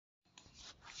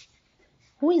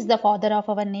Who is the father of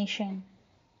our nation?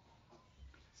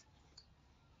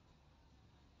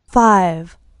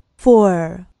 5,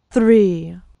 4,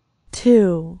 3,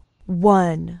 2,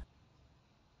 1.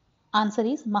 Answer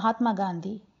is Mahatma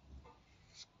Gandhi.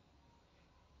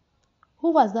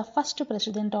 Who was the first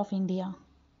president of India?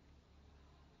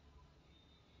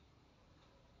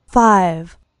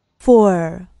 5,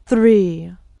 4,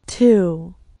 3,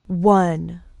 2,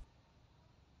 1.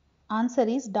 Answer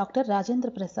is Dr.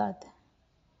 Rajendra Prasad.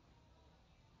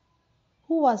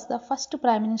 Who was the first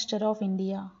Prime Minister of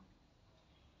India?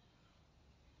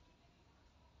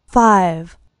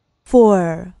 5,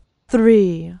 4,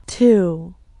 3,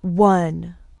 2,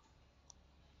 1.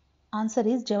 Answer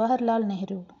is Jawaharlal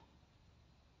Nehru.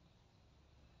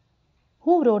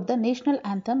 Who wrote the national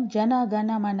anthem Jana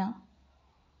Gana Mana?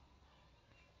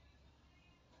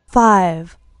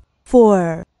 5,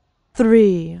 4,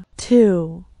 3,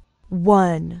 2,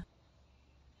 1.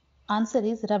 Answer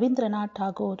is Rabindranath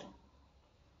Tagore.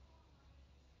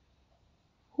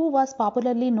 Who was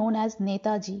popularly known as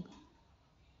Netaji?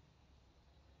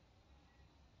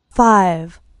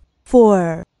 5,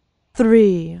 4,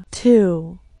 3,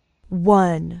 2,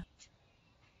 1.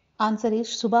 Answer is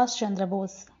Subhash Chandra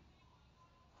Bose.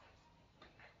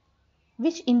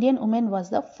 Which Indian woman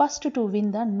was the first to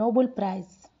win the Nobel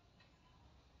Prize?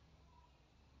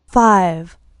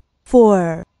 5,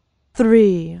 4,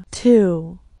 3,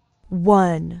 2,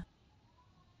 1.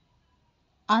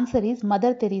 Answer is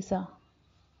Mother Teresa.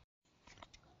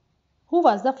 Who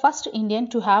was the first Indian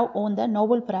to have won the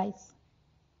Nobel Prize?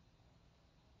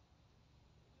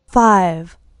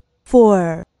 5,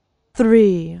 4,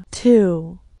 3,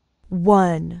 2,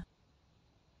 1.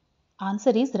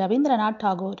 Answer is Rabindranath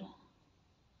Tagore.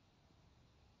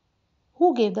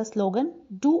 Who gave the slogan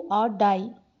Do or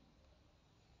Die?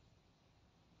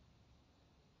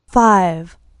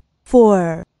 5,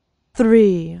 4,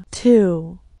 3,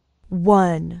 2,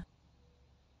 1.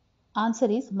 Answer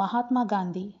is Mahatma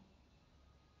Gandhi.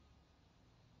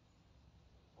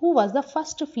 Who was the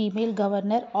first female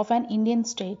governor of an Indian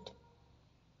state?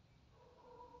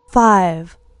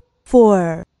 5,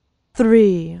 4,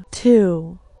 3,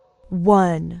 2,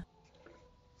 1.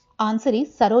 Answer is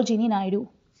Sarojini Naidu.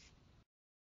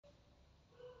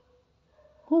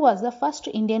 Who was the first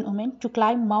Indian woman to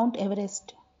climb Mount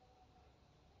Everest?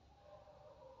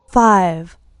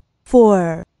 5,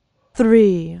 4,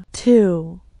 3,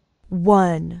 2,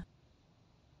 1.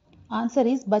 Answer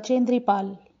is Bachendri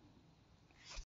Pal.